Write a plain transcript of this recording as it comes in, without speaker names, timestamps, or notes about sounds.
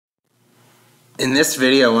In this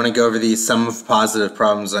video, I want to go over the sum of positive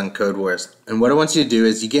problems on Codewars. And what I want you to do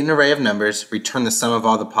is you get an array of numbers, return the sum of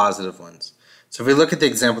all the positive ones. So if we look at the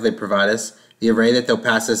example they provide us, the array that they'll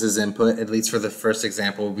pass us as input, at least for the first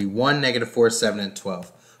example, will be 1, -4, 7, and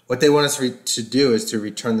 12. What they want us to do is to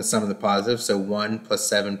return the sum of the positives, so 1 plus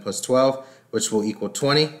 7 plus 12, which will equal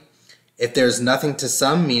 20. If there's nothing to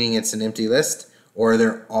sum, meaning it's an empty list, or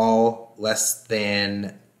they're all less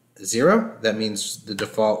than 0, that means the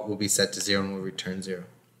default will be set to 0 and will return 0.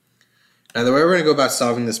 Now the way we're going to go about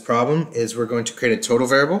solving this problem is we're going to create a total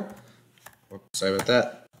variable. Sorry about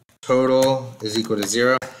that. Total is equal to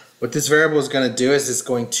 0. What this variable is going to do is it's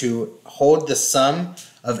going to hold the sum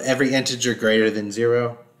of every integer greater than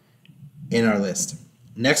 0 in our list.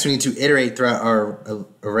 Next we need to iterate throughout our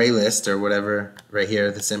array list, or whatever right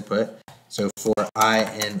here, this input. So for I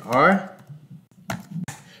and R,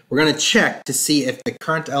 we're going to check to see if the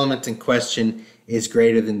current element in question is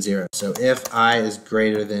greater than 0. So if I is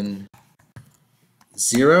greater than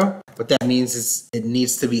 0, what that means is it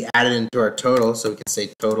needs to be added into our total. So we can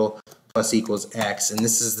say total plus equals x. And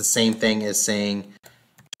this is the same thing as saying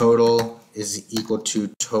total is equal to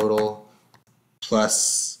total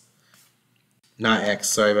plus, not x,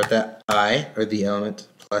 sorry about that, I, or the element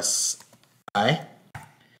plus I.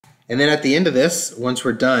 And then at the end of this, once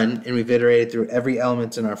we're done and we've iterated through every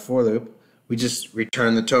element in our for loop, we just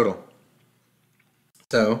return the total.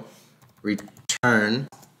 So return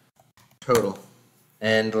total.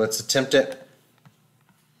 And let's attempt it.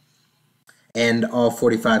 And all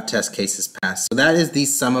 45 test cases pass. So that is the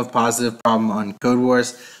sum of positive problem on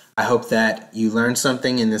Codewars. I hope that you learned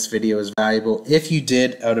something and this video is valuable. If you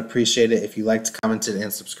did, I would appreciate it if you liked, commented,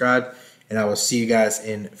 and subscribed. And I will see you guys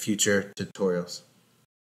in future tutorials.